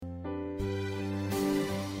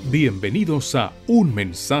Bienvenidos a Un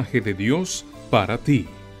Mensaje de Dios para ti.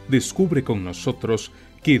 Descubre con nosotros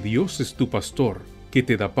que Dios es tu pastor, que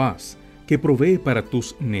te da paz, que provee para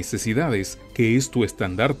tus necesidades, que es tu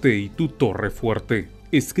estandarte y tu torre fuerte.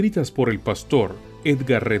 Escritas por el pastor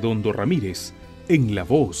Edgar Redondo Ramírez, en la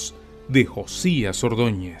voz de Josías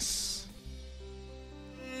Ordóñez.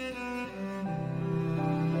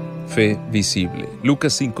 Fe visible.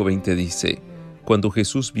 Lucas 5:20 dice: cuando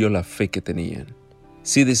Jesús vio la fe que tenían.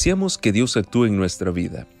 Si deseamos que Dios actúe en nuestra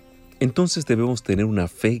vida, entonces debemos tener una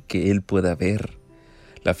fe que Él pueda ver.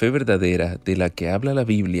 La fe verdadera de la que habla la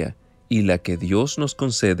Biblia y la que Dios nos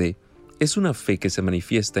concede es una fe que se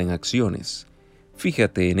manifiesta en acciones.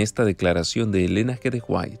 Fíjate en esta declaración de Ellen G.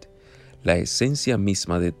 White: la esencia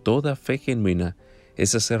misma de toda fe genuina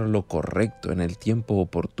es hacer lo correcto en el tiempo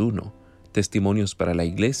oportuno. Testimonios para la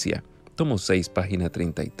Iglesia, tomo 6, página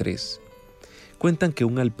 33. Cuentan que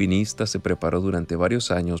un alpinista se preparó durante varios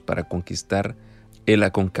años para conquistar el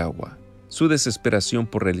Aconcagua. Su desesperación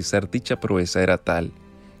por realizar dicha proeza era tal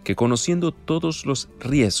que, conociendo todos los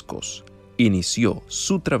riesgos, inició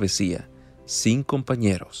su travesía sin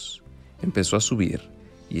compañeros. Empezó a subir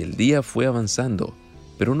y el día fue avanzando,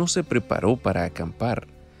 pero no se preparó para acampar,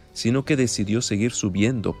 sino que decidió seguir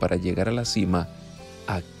subiendo para llegar a la cima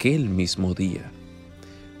aquel mismo día.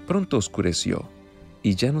 Pronto oscureció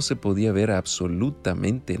y ya no se podía ver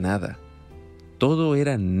absolutamente nada. Todo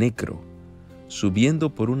era negro.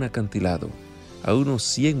 Subiendo por un acantilado, a unos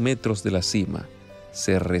 100 metros de la cima,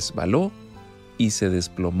 se resbaló y se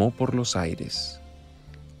desplomó por los aires.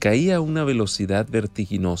 Caía a una velocidad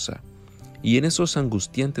vertiginosa y en esos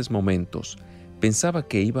angustiantes momentos pensaba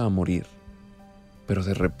que iba a morir. Pero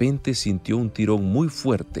de repente sintió un tirón muy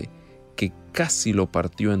fuerte que casi lo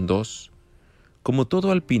partió en dos. Como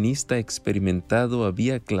todo alpinista experimentado,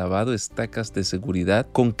 había clavado estacas de seguridad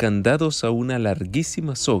con candados a una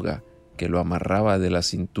larguísima soga que lo amarraba de la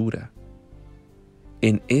cintura.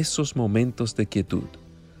 En esos momentos de quietud,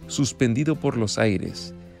 suspendido por los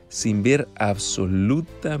aires, sin ver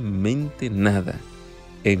absolutamente nada,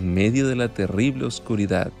 en medio de la terrible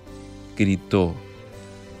oscuridad, gritó: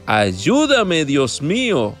 ¡Ayúdame, Dios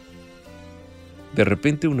mío! De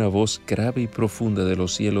repente una voz grave y profunda de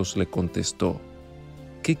los cielos le contestó: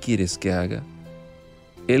 ¿qué quieres que haga?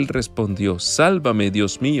 Él respondió: sálvame,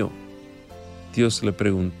 Dios mío. Dios le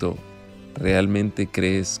preguntó: ¿realmente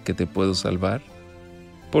crees que te puedo salvar?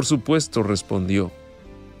 Por supuesto, respondió.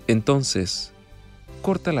 Entonces,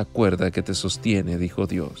 corta la cuerda que te sostiene, dijo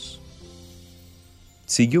Dios.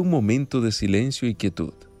 Siguió un momento de silencio y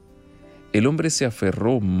quietud. El hombre se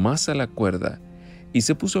aferró más a la cuerda y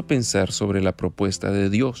se puso a pensar sobre la propuesta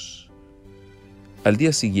de Dios. Al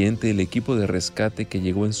día siguiente, el equipo de rescate que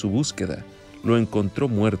llegó en su búsqueda lo encontró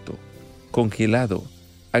muerto, congelado,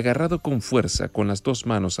 agarrado con fuerza con las 2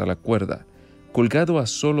 manos a la cuerda, colgado a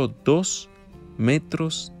solo 2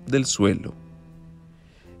 metros del suelo.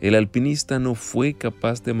 El alpinista no fue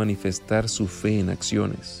capaz de manifestar su fe en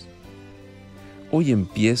acciones. Hoy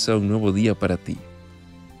empieza un nuevo día para ti.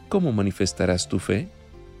 ¿Cómo manifestarás tu fe?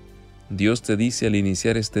 Dios te dice al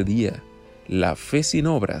iniciar este día: la fe sin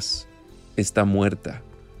obras está muerta.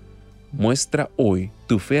 Muestra hoy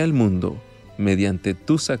tu fe al mundo mediante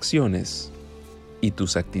tus acciones y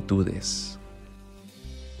tus actitudes.